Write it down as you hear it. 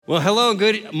Well, hello,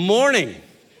 good morning.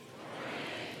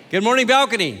 Good morning,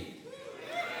 balcony.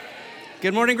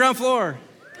 Good morning, ground floor.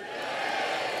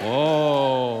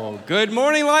 Whoa, good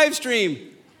morning, live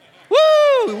stream.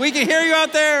 Woo, we can hear you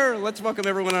out there. Let's welcome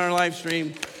everyone on our live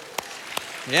stream.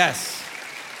 Yes.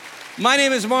 My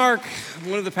name is Mark. I'm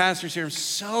one of the pastors here. I'm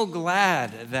so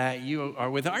glad that you are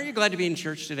with us. Aren't you glad to be in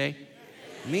church today?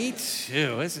 Me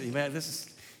too.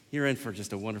 You're in for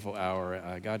just a wonderful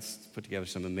hour. God's put together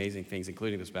some amazing things,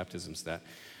 including those baptisms that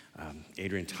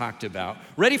Adrian talked about.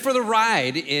 Ready for the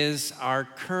Ride is our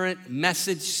current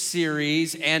message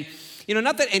series. And,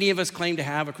 not that any of us claim to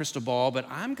have a crystal ball, but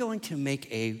I'm going to make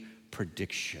a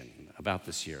prediction about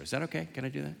this year. Is that okay? Can I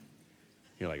do that?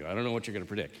 You're like, I don't know what you're going to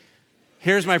predict.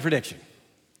 Here's my prediction.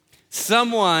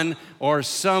 Someone or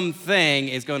something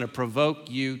is going to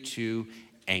provoke you to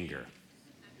anger.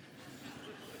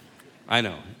 I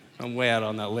know. I'm way out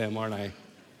on that limb, aren't I?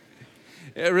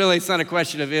 It's not a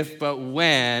question of if, but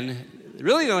when.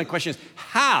 Really, the only question is,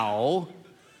 how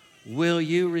will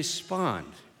you respond?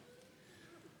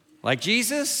 Like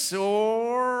Jesus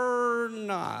or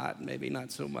not? Maybe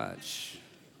not so much.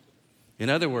 In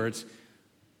other words,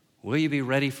 will you be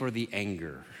ready for the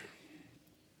anger?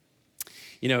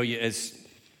 As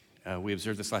we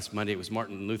observed this last Monday, it was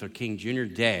Martin Luther King Jr.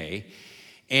 Day.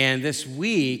 And this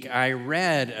week, I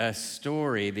read a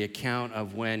story, the account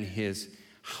of when his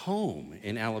home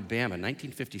in Alabama,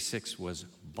 1956, was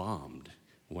bombed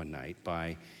one night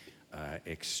by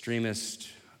extremist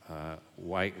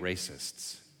white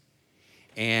racists.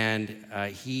 And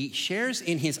he shares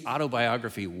in his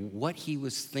autobiography what he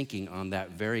was thinking on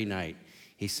that very night.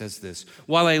 He says this: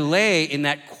 "While I lay in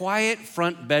that quiet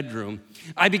front bedroom,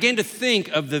 I began to think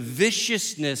of the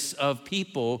viciousness of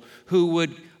people who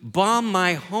would bomb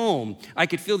my home. I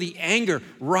could feel the anger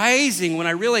rising when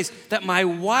I realized that my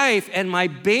wife and my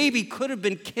baby could have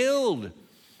been killed.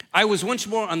 I was once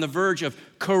more on the verge of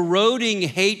corroding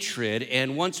hatred,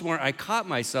 and once more I caught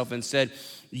myself and said,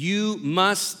 'You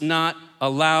must not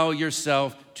allow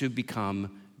yourself to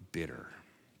become bitter.'"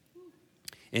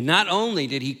 And not only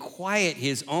did he quiet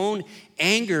his own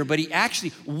anger, but he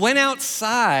actually went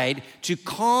outside to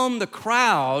calm the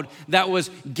crowd that was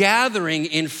gathering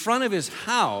in front of his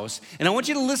house. And I want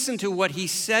you to listen to what he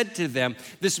said to them.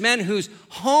 This man whose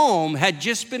home had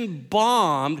just been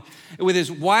bombed with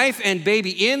his wife and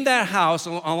baby in that house,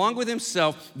 along with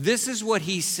himself, this is what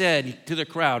he said to the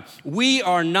crowd: "We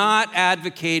are not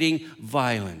advocating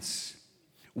violence.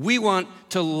 We want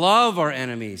to love our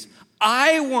enemies.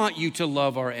 I want you to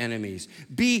love our enemies.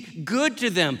 Be good to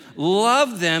them,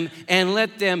 love them, and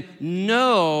let them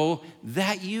know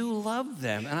that you love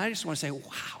them." And I just want to say,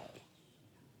 wow.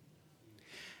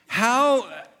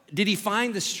 How did he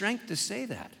find the strength to say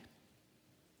that?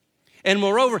 And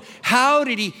moreover, how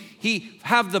did he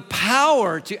have the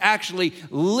power to actually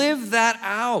live that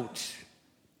out?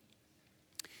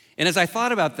 And as I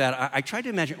thought about that, I tried to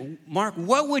imagine, Mark,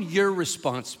 what would your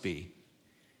response be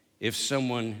if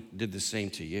someone did the same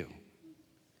to you?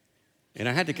 And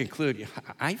I had to conclude,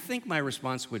 I think my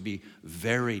response would be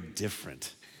very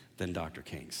different than Dr.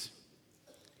 King's.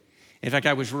 In fact,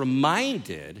 I was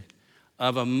reminded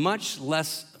of a much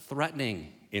less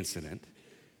threatening incident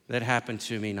that happened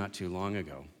to me not too long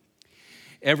ago.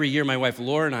 Every year, my wife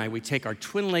Laura and I, we take our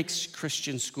Twin Lakes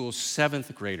Christian School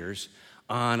 7th graders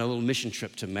on a little mission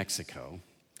trip to Mexico.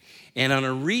 And on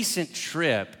a recent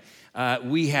trip,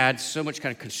 we had so much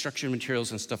kind of construction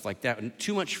materials and stuff like that, and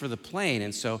too much for the plane.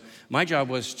 And so my job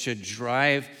was to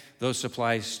drive those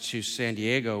supplies to San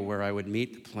Diego, where I would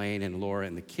meet the plane and Laura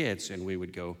and the kids, and we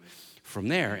would go from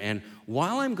there. And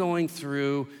while I'm going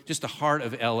through just the heart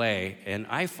of LA, and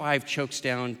I-5 chokes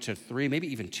down to 3, maybe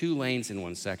even 2 lanes in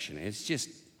one section. It's just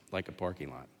like a parking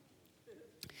lot.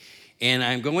 And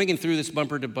I'm going in through this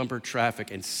bumper-to-bumper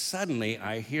traffic, and suddenly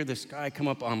I hear this guy come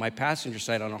up on my passenger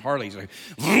side on a Harley. He's like,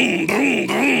 vroom, vroom,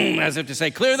 vroom, as if to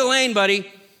say, "Clear the lane,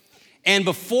 buddy." And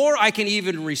before I can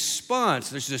even respond,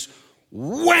 there's this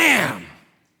wham,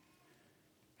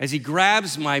 as he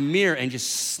grabs my mirror and just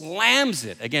slams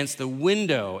it against the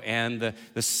window and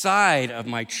the side of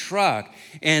my truck.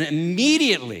 And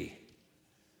immediately,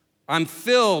 I'm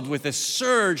filled with a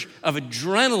surge of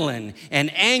adrenaline and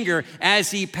anger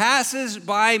as he passes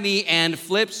by me and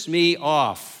flips me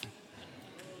off.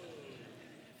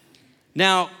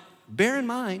 Now, bear in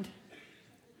mind,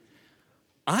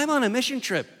 I'm on a mission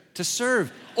trip to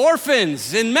serve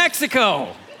orphans in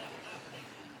Mexico.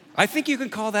 I think you can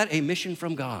call that a mission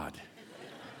from God.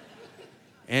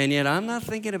 And yet I'm not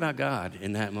thinking about God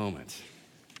in that moment.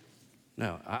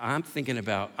 No, I'm thinking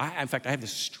about, in fact, I have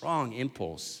this strong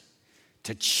impulse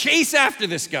to chase after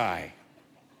this guy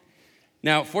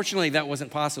Now, fortunately, that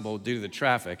wasn't possible due to the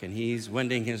traffic, and he's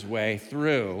wending his way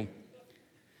through.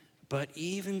 But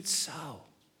even so,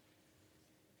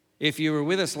 if you were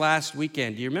with us last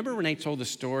weekend, do you remember Renee told the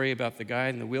story about the guy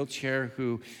in the wheelchair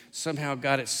who somehow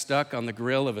got it stuck on the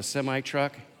grill of a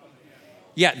semi-truck?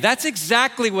 Yeah, that's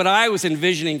exactly what I was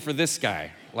envisioning for this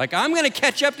guy. Like, I'm going to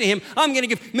catch up to him. I'm going to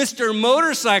give Mr.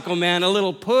 Motorcycle Man a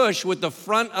little push with the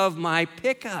front of my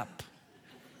pickup.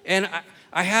 And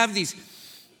I have these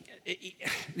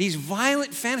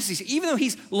violent fantasies, even though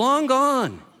he's long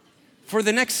gone for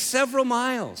the next several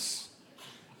miles.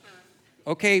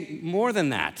 Okay, more than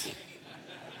that.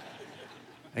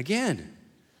 Again,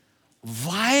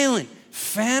 violent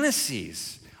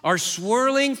fantasies are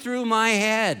swirling through my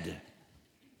head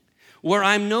where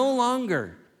I'm no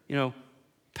longer,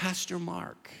 Pastor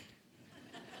Mark.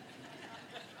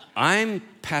 I'm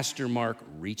Pastor Mark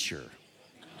Reacher.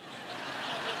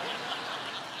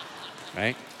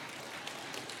 Right?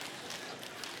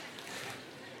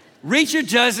 Reacher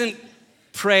doesn't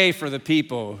pray for the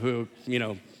people who,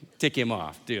 tick him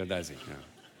off, does he?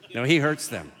 No, he hurts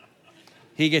them.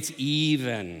 He gets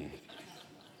even.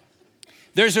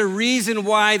 There's a reason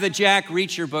why the Jack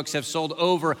Reacher books have sold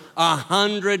over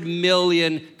 100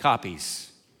 million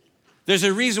copies. There's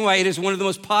a reason why it is one of the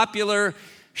most popular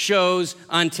shows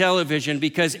on television,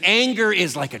 because anger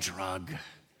is like a drug.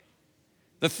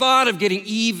 The thought of getting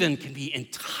even can be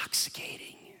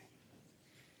intoxicating.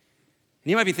 And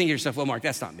you might be thinking to yourself, well, Mark,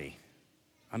 that's not me.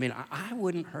 I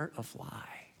wouldn't hurt a fly.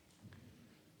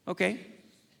 Okay,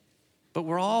 but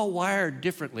we're all wired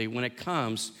differently when it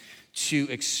comes to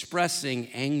expressing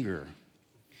anger.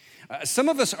 Some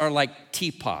of us are like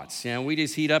teapots. We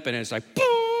just heat up and it's like,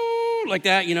 boom, like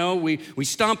that. We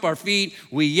stomp our feet,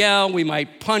 we yell, we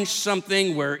might punch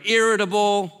something, we're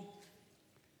irritable.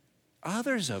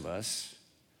 Others of us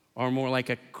are more like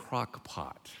a crock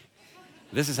pot.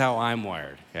 This is how I'm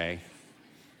wired, okay?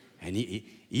 And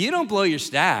you don't blow your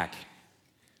stack,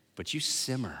 but you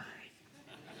simmer.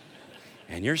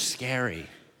 And you're scary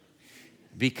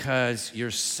because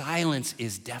your silence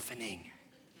is deafening.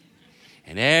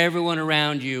 And everyone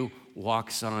around you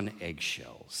walks on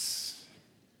eggshells.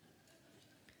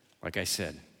 Like I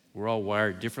said, we're all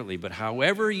wired differently, but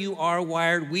however you are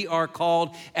wired, we are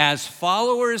called as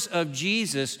followers of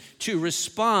Jesus to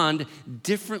respond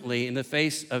differently in the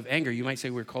face of anger. You might say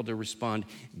we're called to respond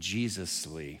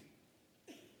Jesusly.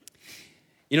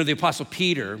 The Apostle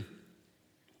Peter,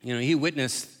 he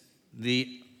witnessed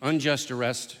the unjust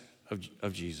arrest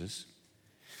of Jesus.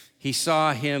 He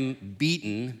saw him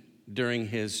beaten during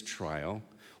his trial,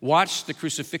 watched the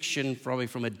crucifixion probably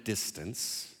from a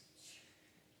distance.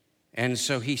 And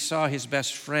so he saw his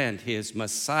best friend, his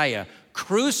Messiah,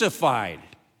 crucified.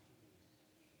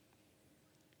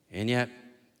 And yet,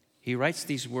 he writes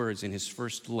these words in his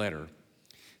first letter.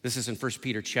 This is in 1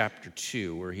 Peter chapter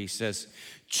 2, where he says,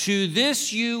 "To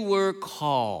this you were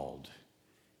called."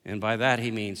 And by that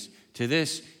he means, to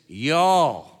this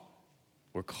y'all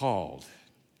were called.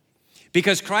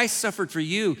 Because Christ suffered for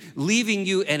you, leaving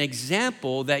you an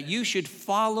example that you should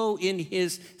follow in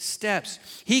his steps.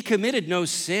 He committed no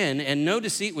sin, and no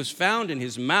deceit was found in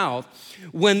his mouth.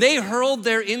 When they hurled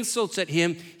their insults at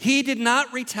him, he did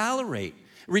not retaliate.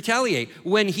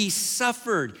 When he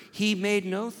suffered, he made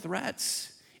no threats.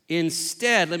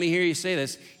 Instead, let me hear you say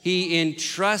this, he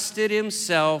entrusted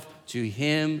himself to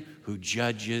him who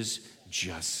judges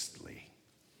justly.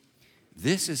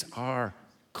 This is our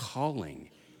calling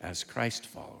as Christ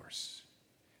followers,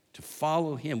 to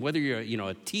follow him, whether you're,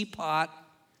 a teapot,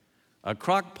 a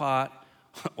crock pot,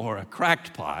 or a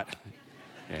cracked pot,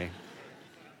 okay?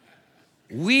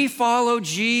 We follow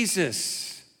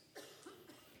Jesus,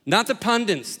 not the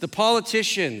pundits, the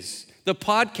politicians, the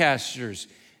podcasters.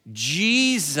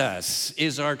 Jesus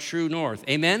is our true north.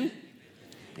 Amen?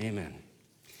 Amen.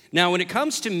 Now, when it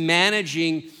comes to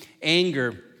managing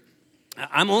anger,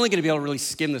 I'm only going to be able to really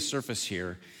skim the surface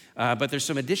here, but there's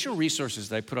some additional resources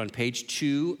that I put on page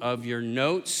 2 of your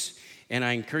notes, and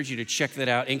I encourage you to check that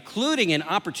out, including an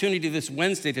opportunity this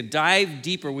Wednesday to dive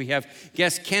deeper. We have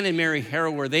guests Ken and Mary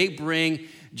Harrell, where they bring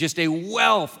just a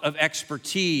wealth of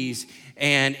expertise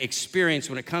and experience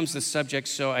when it comes to the subject.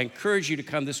 So I encourage you to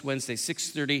come this Wednesday,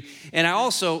 6:30. And I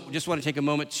also just want to take a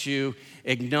moment to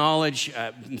acknowledge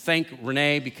and thank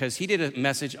Renee, because he did a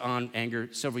message on anger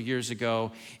several years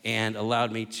ago and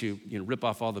allowed me to rip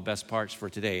off all the best parts for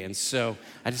today. And so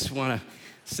I just want to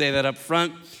say that up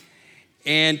front.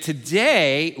 And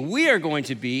today we are going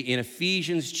to be in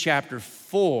Ephesians chapter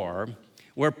 4,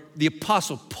 where the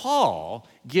Apostle Paul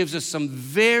gives us some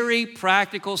very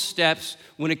practical steps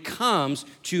when it comes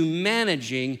to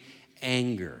managing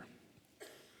anger.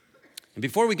 And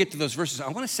before we get to those verses, I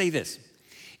want to say this.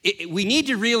 We need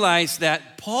to realize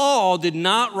that Paul did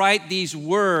not write these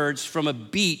words from a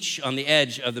beach on the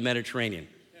edge of the Mediterranean.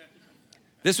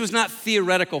 This was not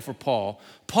theoretical for Paul.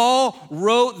 Paul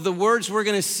wrote the words we're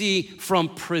going to see from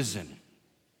prison,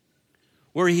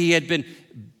 where he had been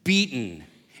beaten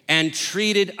and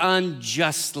treated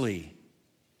unjustly.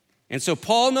 And so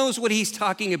Paul knows what he's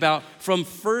talking about from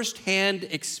firsthand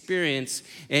experience.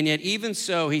 And yet even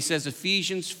so, he says,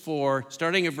 Ephesians 4,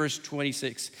 starting at verse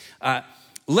 26,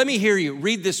 let me hear you.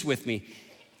 Read this with me.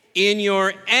 In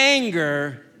your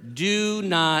anger, do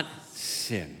not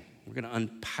sin. We're going to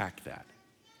unpack that.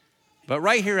 But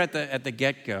right here at the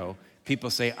get-go, people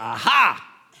say, aha!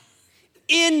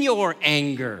 In your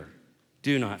anger,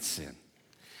 do not sin.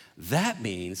 That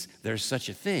means there's such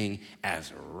a thing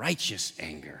as righteous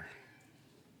anger.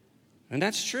 And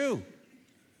that's true.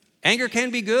 Anger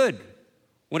can be good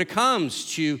when it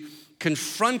comes to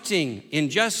confronting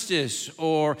injustice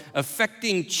or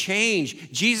affecting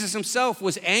change. Jesus himself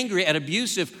was angry at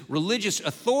abusive religious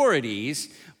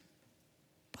authorities.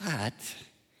 But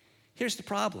here's the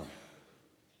problem.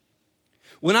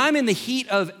 When I'm in the heat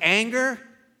of anger,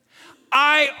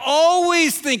 I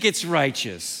always think it's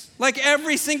righteous. Like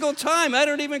every single time. I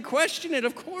don't even question it.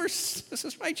 Of course, this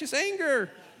is righteous anger.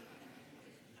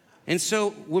 And so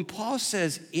when Paul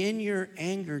says, in your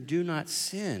anger, do not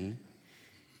sin,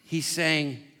 he's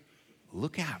saying,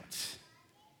 look out.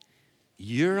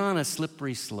 You're on a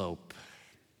slippery slope.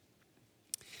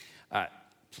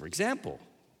 For example,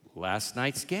 last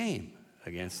night's game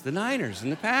against the Niners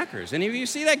and the Packers. Any of you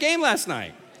see that game last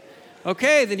night?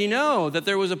 Okay, then you know that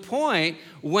there was a point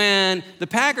when the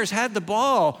Packers had the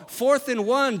ball, 4th and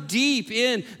 1, deep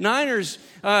in Niners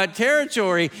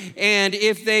territory, and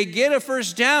if they get a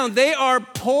first down, they are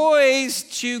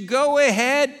poised to go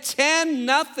ahead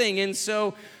 10-0. And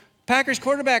so Packers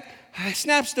quarterback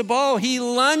snaps the ball. He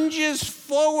lunges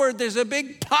forward. There's a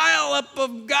big pile up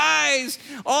of guys.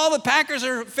 All the Packers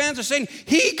fans are saying,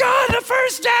 he got a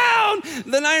first down.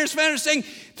 The Niners fans are saying,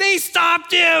 they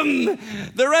stopped him.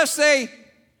 The refs say,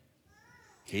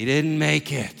 he didn't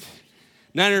make it.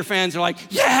 Niner fans are like,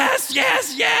 yes,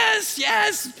 yes, yes,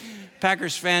 yes.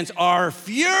 Packers fans are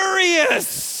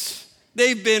furious.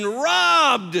 They've been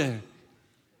robbed.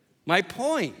 My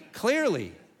point,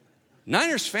 clearly,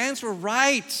 Niners fans were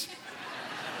right.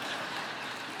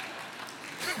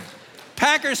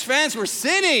 Packers fans were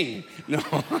sinning. No,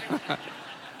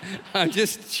 I'm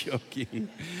just joking.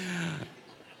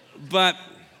 But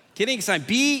kidding aside,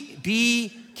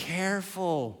 be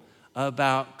careful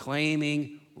about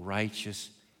claiming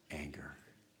righteous anger.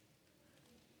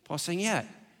 Paul's saying, yeah,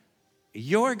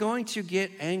 you're going to get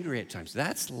angry at times.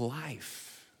 That's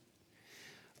life.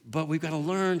 But we've got to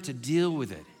learn to deal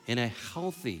with it in a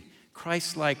healthy,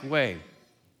 Christ-like way.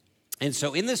 And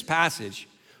so in this passage,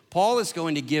 Paul is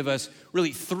going to give us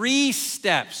really 3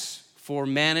 steps for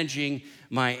managing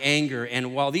my anger.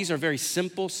 And while these are very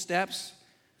simple steps,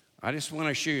 I just want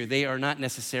to assure you they are not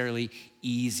necessarily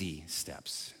easy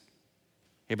steps.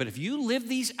 Okay, but if you live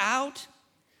these out,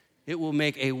 it will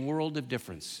make a world of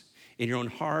difference in your own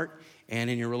heart and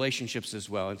in your relationships as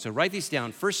well. And so write these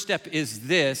down. First step is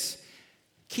this: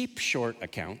 keep short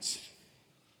accounts.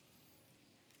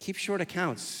 Keep short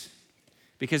accounts.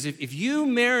 Because if you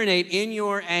marinate in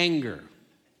your anger,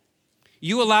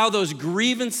 you allow those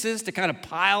grievances to kind of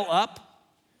pile up,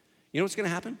 you know what's going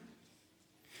to happen?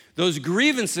 Those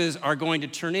grievances are going to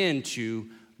turn into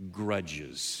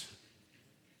grudges.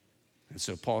 And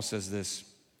so Paul says this: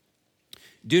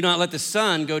 do not let the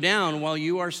sun go down while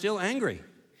you are still angry,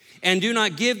 and do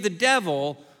not give the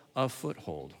devil a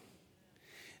foothold.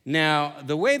 Now,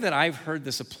 the way that I've heard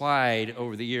this applied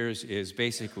over the years is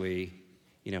basically,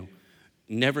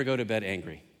 never go to bed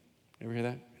angry. Ever hear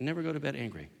that? Never go to bed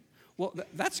angry. Well,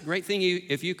 that's a great thing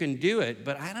if you can do it,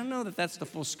 but I don't know that that's the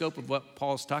full scope of what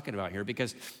Paul's talking about here,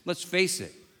 because let's face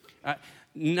it,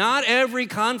 not every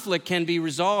conflict can be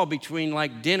resolved between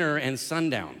like dinner and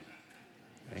sundown.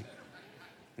 Okay?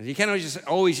 You can't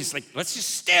always just like, let's just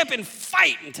stay up and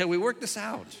fight until we work this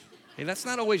out. Okay? That's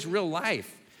not always real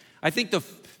life. I think the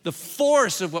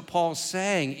force of what Paul's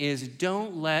saying is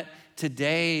don't let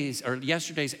today's or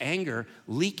yesterday's anger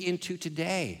leak into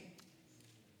today.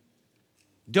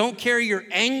 Don't carry your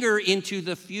anger into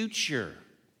the future.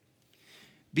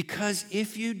 Because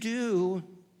if you do,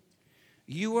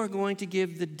 you are going to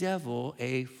give the devil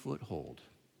a foothold.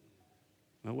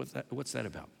 Now, what's that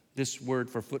about? This word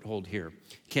for foothold here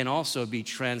can also be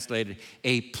translated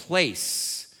a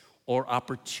place or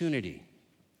opportunity.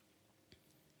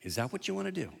 Is that what you want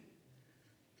to do?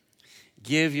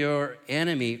 give your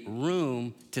enemy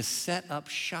room to set up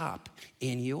shop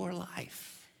in your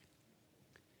life.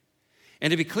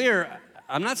 And to be clear,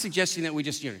 I'm not suggesting that we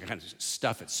just kind of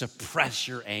stuff it, suppress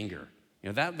your anger.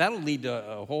 That'll lead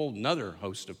to a whole nother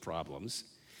host of problems.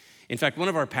 In fact, one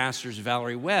of our pastors,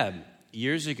 Valerie Webb,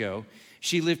 years ago,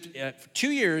 she lived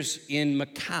 2 years in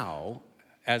Macau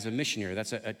as a missionary.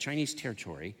 That's a Chinese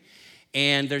territory.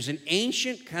 And there's an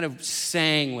ancient kind of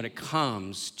saying when it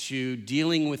comes to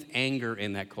dealing with anger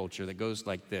in that culture that goes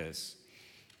like this: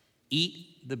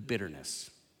 eat the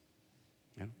bitterness.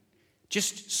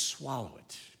 Just swallow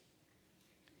it.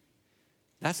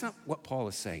 That's not what Paul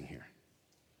is saying here.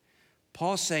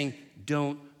 Paul's saying,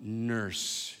 don't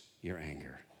nurse your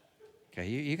anger. Okay,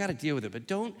 you got to deal with it, but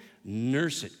don't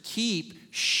nurse it.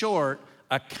 Keep short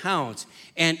accounts.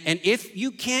 And if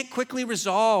you can't quickly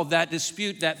resolve that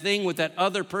dispute, that thing with that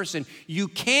other person, you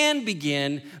can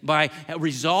begin by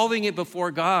resolving it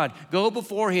before God. Go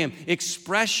before Him,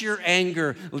 express your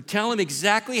anger, tell Him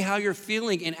exactly how you're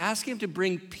feeling, and ask Him to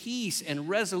bring peace and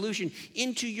resolution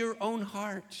into your own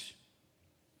heart.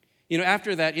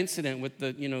 After that incident with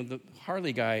the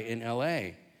Harley guy in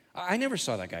L.A., I never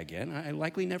saw that guy again. I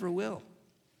likely never will.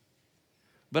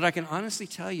 But I can honestly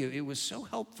tell you, it was so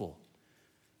helpful.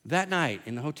 That night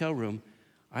in the hotel room,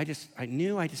 I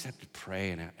knew I just had to pray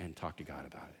and talk to God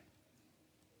about it.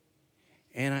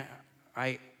 And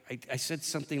I said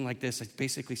something like this. I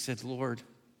basically said, Lord,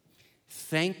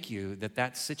 thank you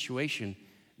that situation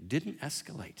didn't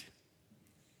escalate.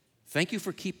 Thank you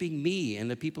for keeping me and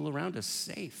the people around us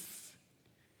safe.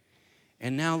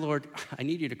 And now, Lord, I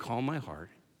need you to calm my heart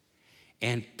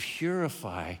and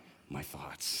purify my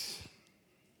thoughts.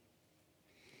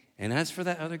 And as for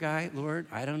that other guy, Lord,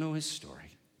 I don't know his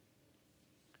story.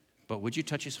 But would you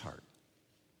touch his heart?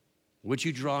 Would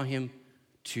you draw him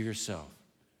to yourself,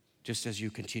 just as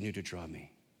you continue to draw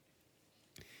me?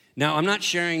 Now, I'm not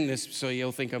sharing this so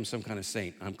you'll think I'm some kind of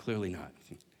saint. I'm clearly not.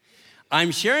 I'm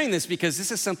sharing this because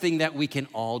this is something that we can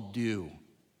all do.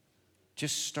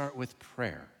 Just start with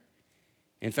prayer.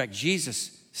 In fact,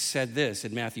 Jesus said this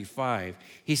in Matthew 5.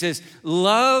 He says,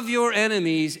 love your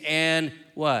enemies and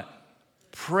what?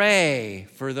 Pray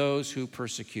for those who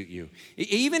persecute you.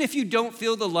 Even if you don't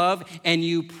feel the love, and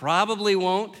you probably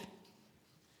won't,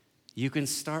 you can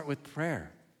start with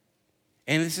prayer.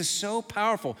 And this is so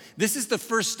powerful. This is the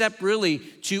first step, really,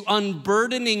 to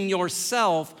unburdening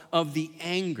yourself of the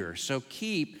anger. So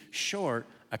keep short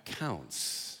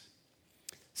accounts.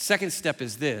 Second step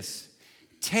is this: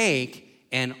 take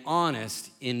an honest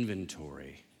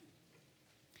inventory.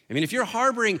 If you're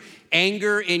harboring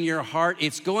anger in your heart,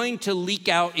 it's going to leak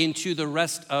out into the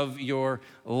rest of your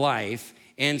life.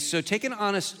 And so take an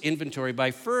honest inventory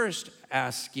by first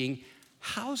asking,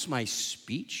 how's my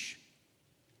speech?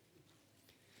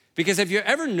 Because have you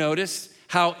ever noticed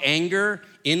how anger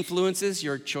influences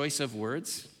your choice of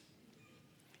words?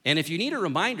 And if you need a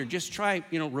reminder, just try,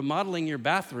 remodeling your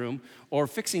bathroom or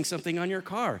fixing something on your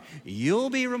car. You'll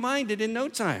be reminded in no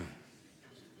time.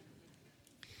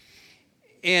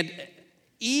 And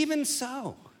even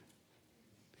so,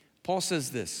 Paul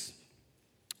says this,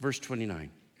 verse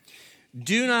 29,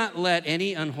 do not let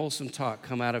any unwholesome talk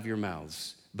come out of your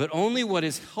mouths, but only what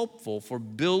is helpful for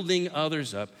building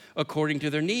others up according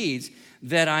to their needs,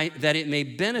 that it may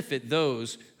benefit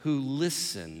those who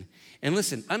listen. And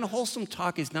listen, unwholesome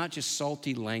talk is not just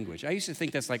salty language. I used to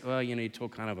think that's like, you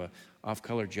told kind of a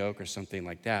off-color joke or something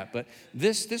like that. But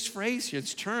this phrase here,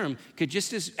 this term, could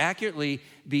just as accurately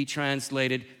be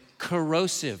translated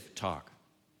corrosive talk,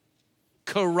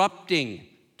 corrupting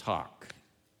talk.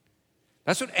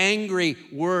 That's what angry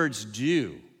words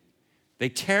do. They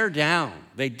tear down,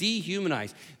 they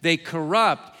dehumanize, they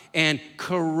corrupt and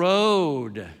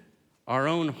corrode our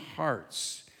own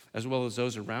hearts as well as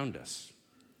those around us.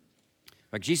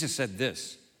 Like Jesus said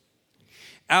this,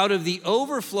 out of the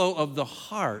overflow of the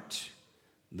heart,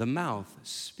 the mouth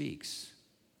speaks.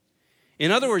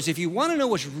 In other words, if you want to know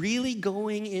what's really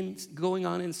going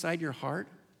on inside your heart,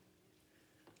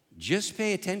 just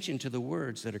pay attention to the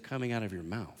words that are coming out of your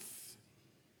mouth.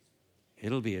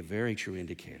 It'll be a very true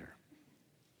indicator.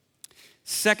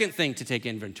 Second thing to take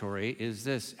inventory is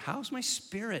this: how's my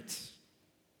spirit?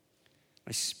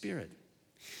 My spirit.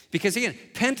 Because again,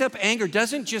 pent-up anger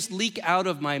doesn't just leak out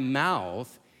of my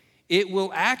mouth, it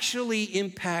will actually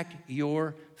impact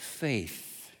your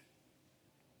faith.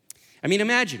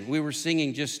 Imagine, we were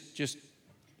singing just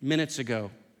minutes ago,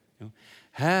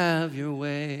 have your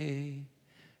way,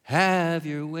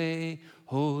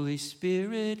 Holy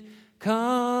Spirit,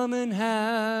 come and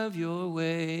have your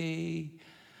way.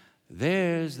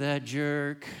 There's that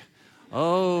jerk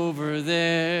over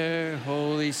there,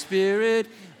 Holy Spirit,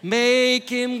 Make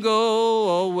him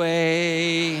go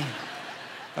away.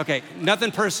 Okay,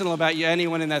 nothing personal about you,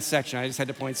 anyone in that section. I just had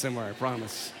to point somewhere, I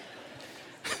promise.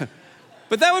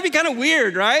 But that would be kind of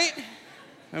weird, right?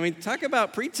 I mean, talk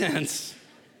about pretense.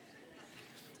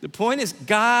 The point is,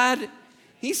 God,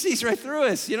 he sees right through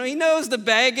us. He knows the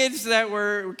baggage that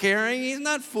we're carrying. He's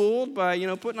not fooled by,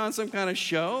 putting on some kind of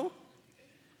show.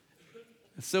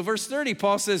 So verse 30,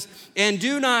 Paul says, and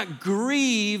do not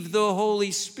grieve the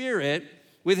Holy Spirit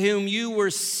with whom you were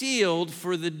sealed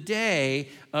for the day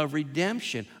of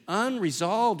redemption.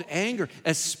 Unresolved anger,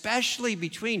 especially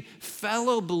between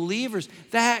fellow believers,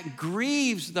 that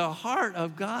grieves the heart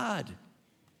of God.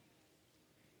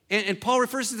 And Paul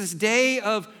refers to this day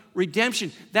of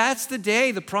redemption. That's the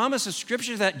day, the promise of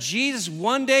Scripture, that Jesus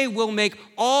one day will make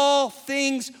all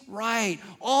things right.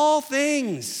 All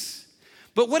things.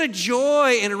 But what a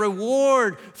joy and a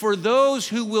reward for those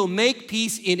who will make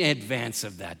peace in advance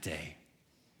of that day.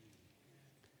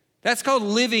 That's called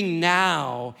living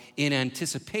now in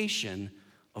anticipation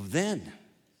of then.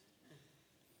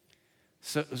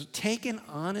 So take an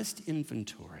honest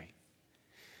inventory.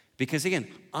 Because again,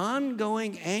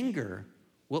 ongoing anger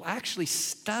will actually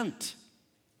stunt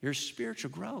your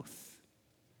spiritual growth.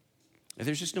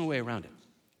 There's just no way around it.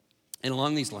 And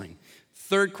along these lines,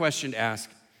 third question to ask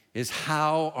is,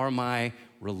 how are my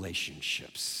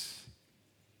relationships?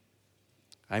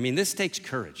 I mean, this takes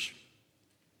courage.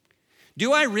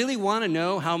 Do I really want to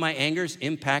know how my anger is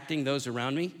impacting those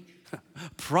around me?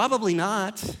 Probably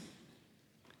not.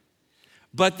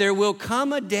 But there will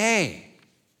come a day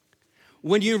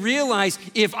when you realize,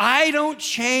 if I don't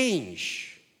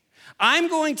change, I'm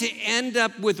going to end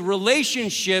up with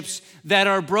relationships that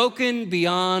are broken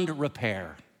beyond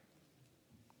repair,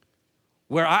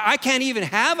 where I can't even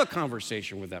have a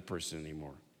conversation with that person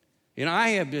anymore. I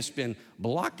have just been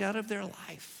blocked out of their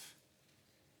life.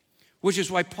 Which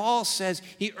is why Paul says,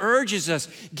 he urges us,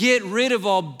 get rid of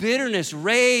all bitterness,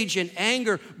 rage, and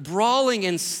anger, brawling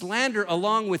and slander,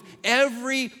 along with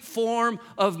every form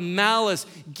of malice.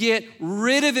 Get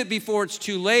rid of it before it's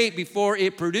too late, before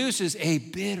it produces a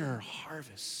bitter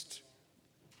harvest.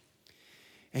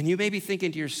 And you may be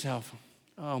thinking to yourself,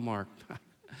 oh, Mark,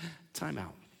 time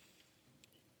out.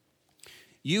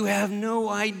 You have no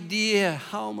idea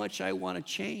how much I want to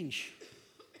change.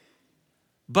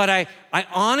 But I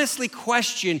honestly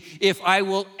question if I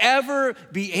will ever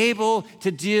be able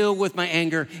to deal with my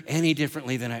anger any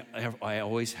differently than I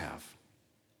always have.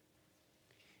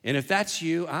 And if that's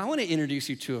you, I want to introduce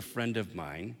you to a friend of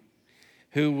mine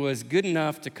who was good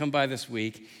enough to come by this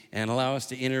week and allow us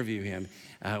to interview him,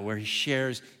 where he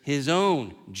shares his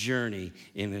own journey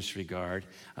in this regard.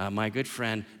 My good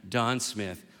friend, Don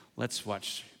Smith. Let's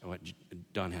watch what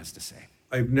Don has to say.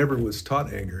 I never was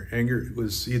taught anger. Anger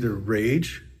was either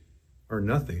rage or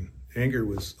nothing. Anger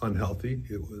was unhealthy.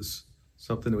 It was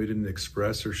something that we didn't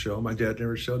express or show. My dad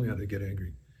never showed me how to get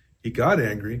angry. He got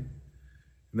angry,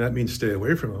 and that means stay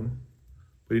away from him,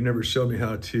 but he never showed me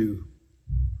how to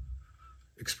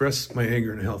express my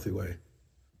anger in a healthy way.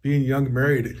 Being young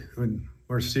married, when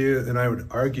Marcia and I would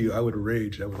argue, I would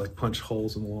rage. I would punch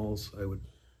holes in the walls. I would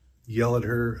yell at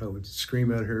her. I would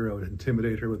scream at her. I would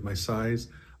intimidate her with my size.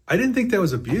 I didn't think that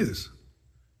was abuse,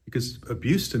 because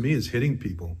abuse to me is hitting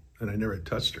people, and I never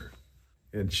touched her.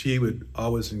 And she would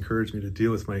always encourage me to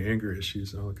deal with my anger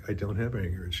issues. And I'm like, I don't have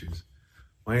anger issues.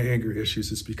 My anger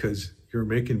issues is because you're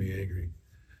making me angry.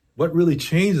 What really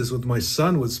changes with my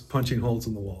son was punching holes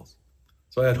in the walls.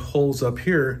 So I had holes up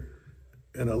here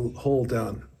and a hole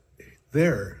down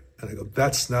there. And I go,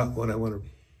 that's not what I want to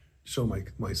show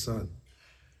my son.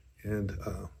 And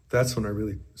that's when I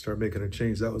really started making a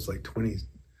change. That was like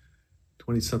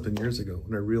 20-something years ago,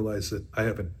 when I realized that I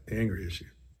have an anger issue.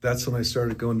 That's when I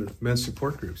started going to men's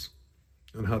support groups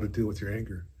on how to deal with your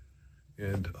anger.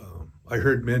 And I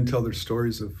heard men tell their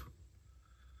stories of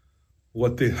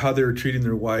how they were treating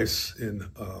their wives and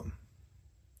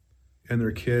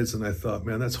their kids, and I thought,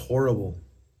 man, that's horrible.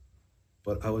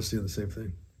 But I was doing the same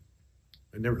thing.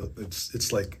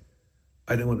 It's like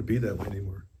I didn't want to be that way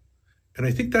anymore. And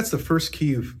I think that's the first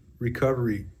key of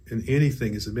recovery in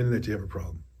anything, is admitting that you have a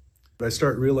problem. But I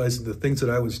start realizing the things that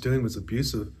I was doing was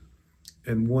abusive.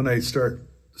 And when I start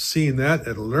seeing that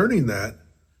and learning that,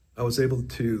 I was able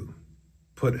to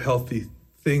put healthy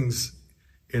things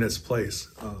in its place.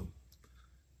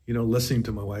 Listening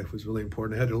to my wife was really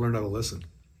important. I had to learn how to listen.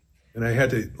 And I had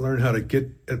to learn how to get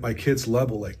at my kids'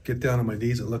 level, like get down on my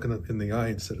knees and look them in the eye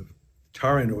instead of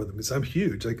towering over them. Because I'm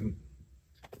huge. I can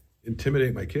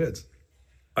intimidate my kids.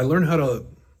 I learned how to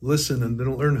listen, and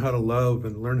then learn how to love,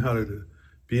 and learn how to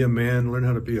be a man, learn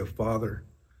how to be a father.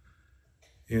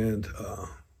 And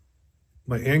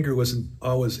my anger wasn't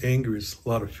always anger, it's a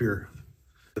lot of fear.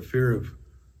 The fear of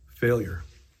failure.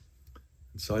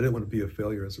 And so I didn't want to be a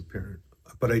failure as a parent.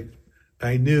 But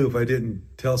I knew if I didn't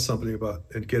tell somebody about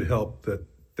and get help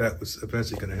that was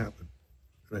eventually going to happen.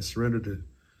 And I surrendered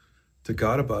to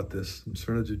God about this and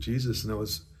surrendered to Jesus. And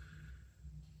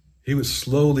he was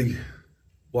slowly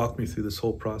walking me through this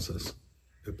whole process.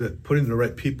 Putting the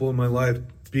right people in my life,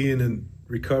 being in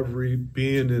recovery,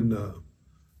 being in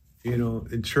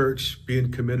church,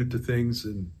 being committed to things.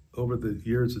 And over the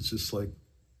years, it's just like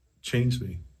changed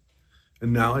me.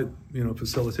 And now I,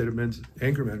 facilitate a men's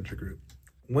anger management group.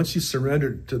 Once you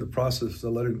surrender to the process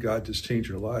of letting God just change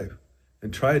your life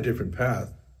and try a different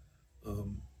path,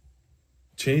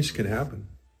 change can happen.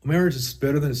 Marriage is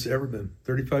better than it's ever been.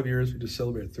 35 years, we just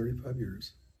celebrated 35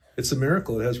 years. It's a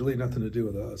miracle. It has really nothing to do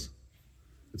with us.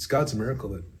 It's God's miracle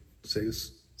that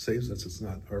saves us. It's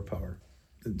not our power.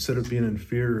 Instead of being in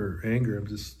fear or anger, I'm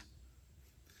just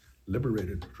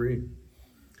liberated, free,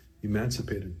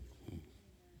 emancipated.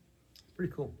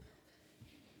 Pretty cool.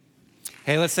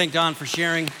 Hey, let's thank Don for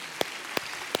sharing.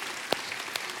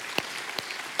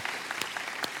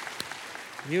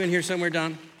 You in here somewhere,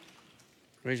 Don?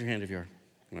 Raise your hand if you are.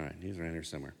 All right, he's right here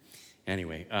somewhere.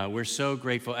 Anyway, we're so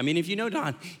grateful. I mean, if you know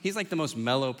Don, he's like the most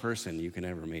mellow person you can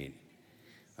ever meet.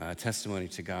 Testimony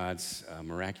to God's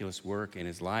miraculous work in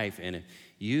his life. And if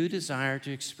you desire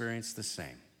to experience the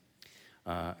same,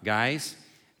 guys,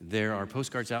 there are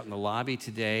postcards out in the lobby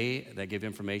today that give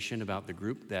information about the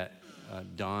group that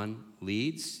Don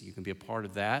leads. You can be a part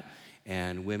of that.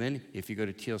 And women, if you go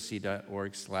to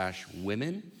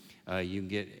tlc.org/women, you can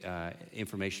get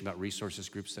information about resources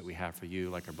groups that we have for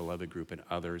you, like our Beloved group and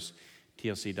others.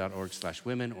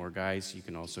 tlc.org/women, or guys, you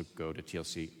can also go to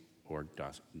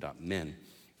tlc.org.men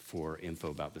for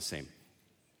info about the same.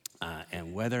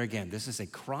 And whether, again, this is a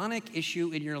chronic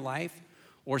issue in your life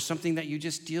or something that you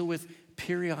just deal with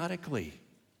periodically,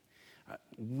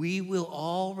 we will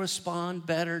all respond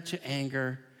better to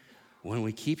anger when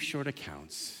we keep short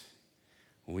accounts,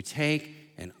 when we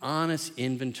take an honest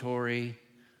inventory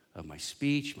of my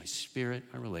speech, my spirit,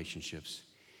 my relationships.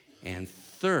 And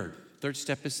third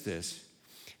step is this.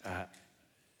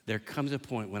 There comes a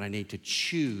point when I need to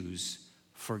choose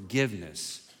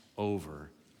forgiveness over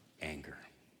anger.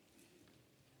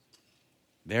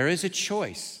 There is a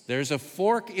choice. There's a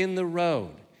fork in the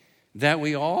road that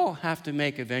we all have to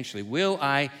make eventually. Will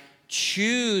I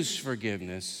choose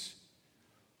forgiveness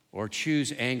or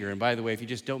choose anger? And by the way, if you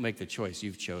just don't make the choice,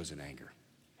 you've chosen anger.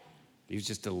 You've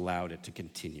just allowed it to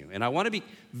continue. And I want to be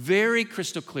very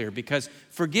crystal clear, because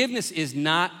forgiveness is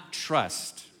not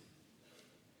trust.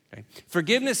 Okay?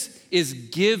 Forgiveness is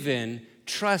given,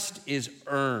 trust is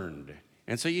earned.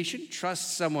 And so you shouldn't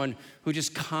trust someone who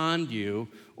just conned you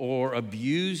or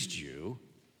abused you.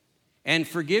 And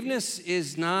forgiveness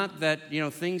is not that,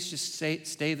 things just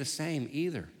stay the same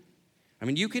either. I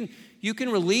mean, you can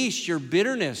release your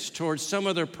bitterness towards some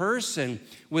other person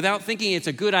without thinking it's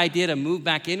a good idea to move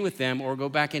back in with them or go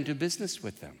back into business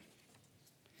with them.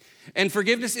 And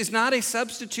forgiveness is not a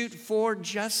substitute for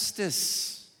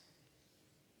justice.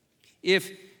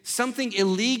 If something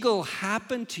illegal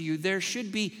happened to you, there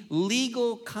should be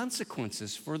legal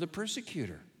consequences for the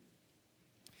persecutor.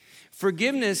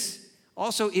 Forgiveness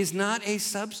also is not a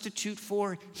substitute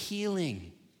for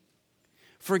healing.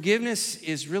 Forgiveness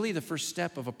is really the first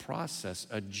step of a process,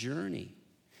 a journey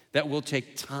that will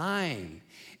take time.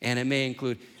 And it may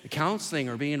include counseling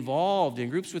or being involved in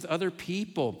groups with other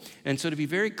people. And so to be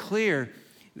very clear,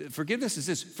 forgiveness is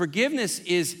this. Forgiveness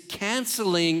is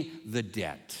canceling the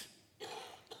debt.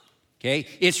 Okay?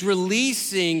 It's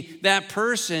releasing that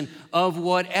person of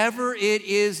whatever it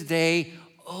is they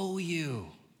owe you.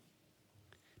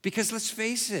 Because let's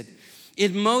face it,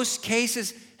 in most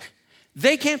cases,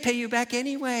 they can't pay you back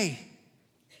anyway.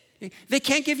 They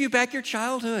can't give you back your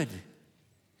childhood.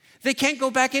 They can't go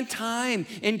back in time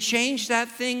and change that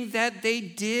thing that they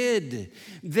did.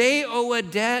 They owe a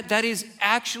debt that is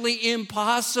actually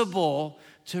impossible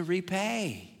to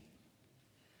repay.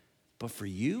 But for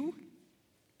you,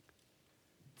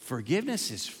 forgiveness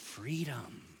is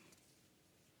freedom.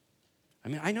 I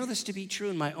mean, I know this to be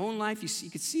true in my own life. You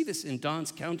could see this in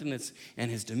Don's countenance and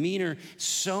his demeanor,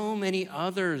 so many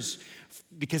others.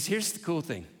 Because here's the cool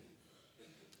thing.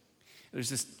 There's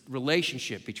this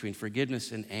relationship between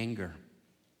forgiveness and anger.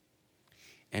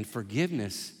 And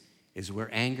forgiveness is where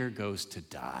anger goes to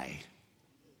die.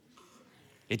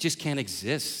 It just can't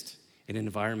exist in an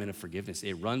environment of forgiveness.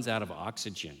 It runs out of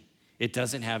oxygen. It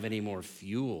doesn't have any more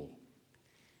fuel.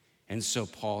 And so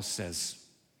Paul says,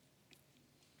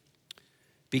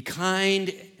 be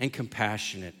kind and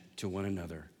compassionate to one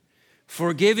another,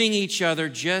 forgiving each other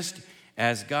just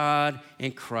as God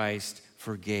in Christ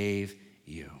forgave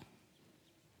you.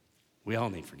 We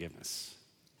all need forgiveness.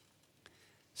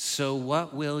 So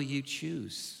what will you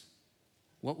choose?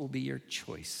 What will be your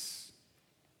choice?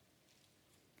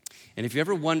 And if you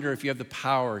ever wonder if you have the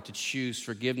power to choose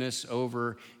forgiveness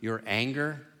over your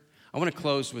anger, I want to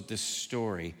close with this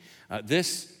story.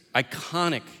 This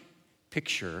iconic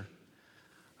picture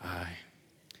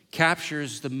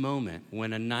captures the moment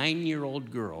when a 9-year-old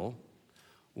girl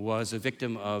was a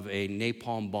victim of a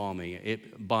napalm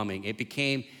bombing. It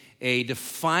became a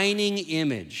defining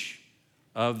image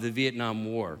of the Vietnam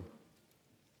War.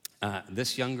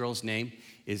 This young girl's name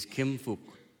is Kim Phuc.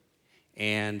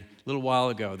 And a little while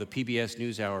ago, the PBS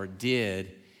NewsHour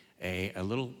did a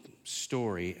little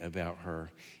story about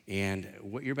her. And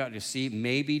what you're about to see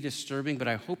may be disturbing, but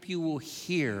I hope you will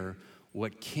hear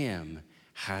what Kim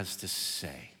has to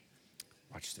say.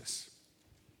 Watch this.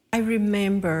 I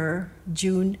remember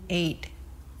June 8,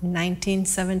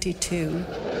 1972.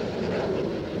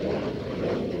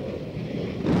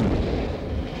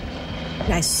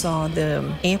 I saw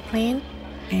the airplane,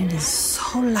 and it's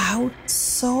so loud,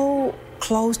 so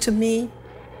close to me.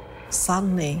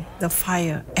 Suddenly, the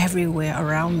fire everywhere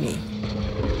around me.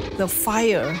 The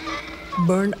fire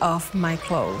burned off my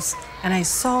clothes, and I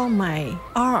saw my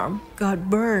arm got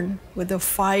burned with the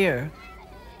fire.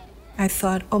 I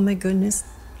thought, oh my goodness,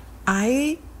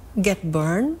 I get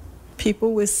burned?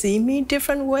 People will see me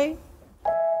different way?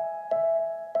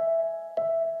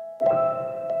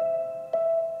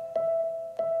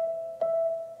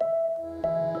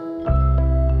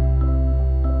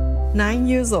 Nine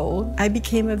years old, I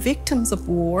became a victim of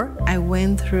war. I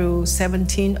went through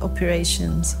 17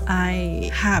 operations.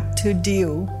 I had to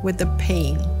deal with the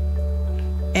pain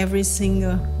every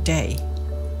single day.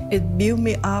 It built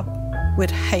me up with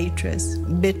hatred,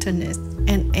 bitterness,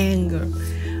 and anger.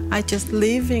 I just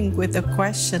living with the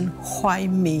question, why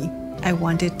me? I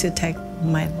wanted to take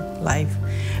my life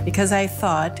because I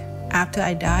thought after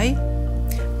I die,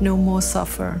 no more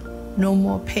suffer, no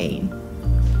more pain.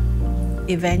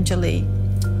 Eventually,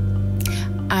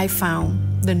 I found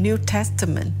the New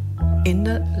Testament in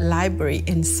the library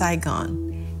in Saigon.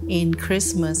 In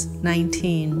Christmas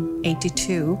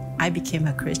 1982, I became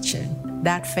a Christian.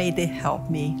 That faith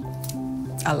helped me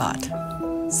a lot.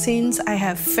 Since I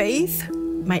have faith,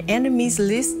 my enemies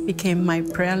list became my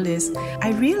prayer list. I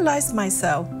realized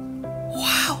myself,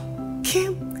 wow,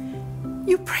 Kim,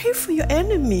 you pray for your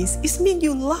enemies. It means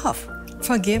you love.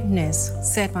 Forgiveness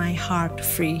set my heart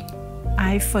free.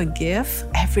 I forgive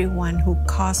everyone who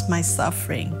caused my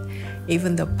suffering,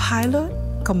 even the pilot,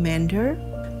 commander,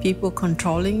 people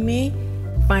controlling me.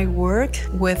 My work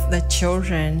with the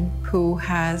children who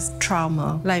has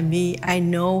trauma like me, I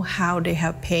know how they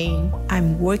have pain.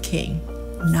 I'm working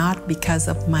not because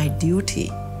of my duty,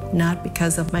 not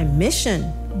because of my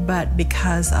mission, but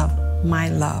because of my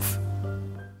love.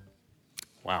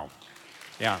 Wow.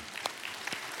 Yeah.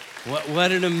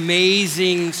 What an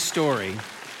amazing story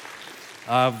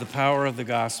of the power of the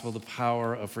gospel, the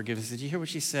power of forgiveness. Did you hear what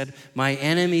she said? My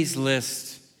enemies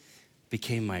list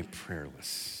became my prayer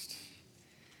list.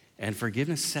 And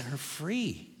forgiveness set her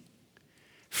free.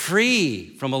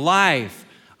 Free from a life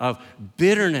of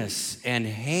bitterness and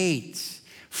hate.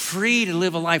 Free to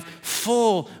live a life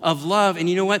full of love. And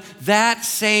you know what? That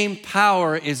same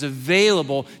power is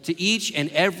available to each and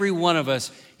every one of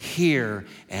us here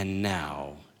and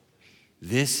now.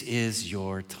 This is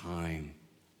your time.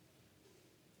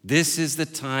 This is the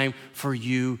time for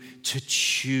you to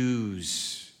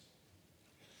choose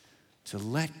to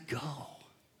let go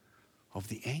of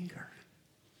the anger.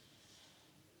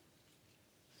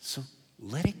 So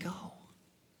let it go.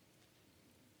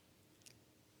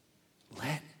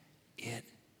 Let it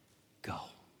go.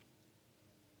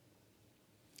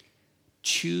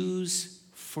 Choose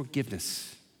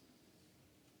forgiveness,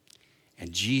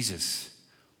 and Jesus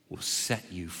will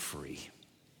set you free.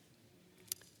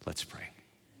 Let's pray.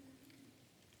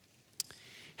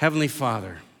 Heavenly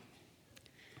Father,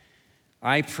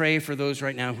 I pray for those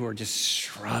right now who are just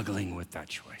struggling with that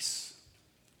choice.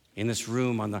 In this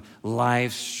room, on the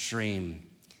live stream,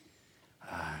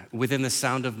 within the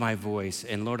sound of my voice.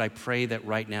 And Lord, I pray that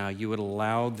right now you would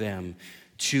allow them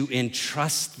to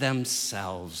entrust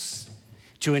themselves,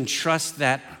 to entrust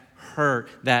that hurt,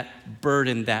 that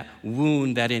burden, that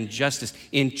wound, that injustice.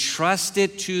 Entrust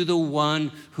it to the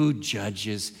one who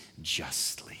judges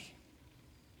justly,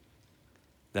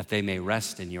 that they may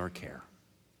rest in your care.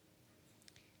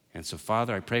 And so,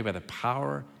 Father, I pray by the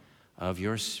power of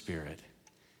your Spirit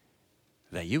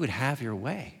that you would have your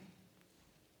way,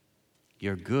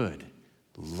 your good,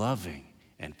 loving,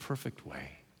 and perfect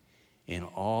way in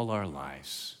all our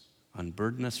lives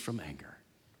unburden us from anger,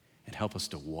 and help us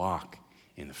to walk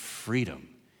in the freedom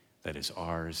that is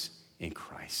ours in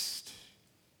Christ.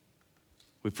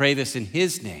 We pray this in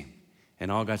his name,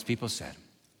 and all God's people said,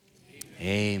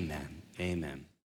 Amen. Amen.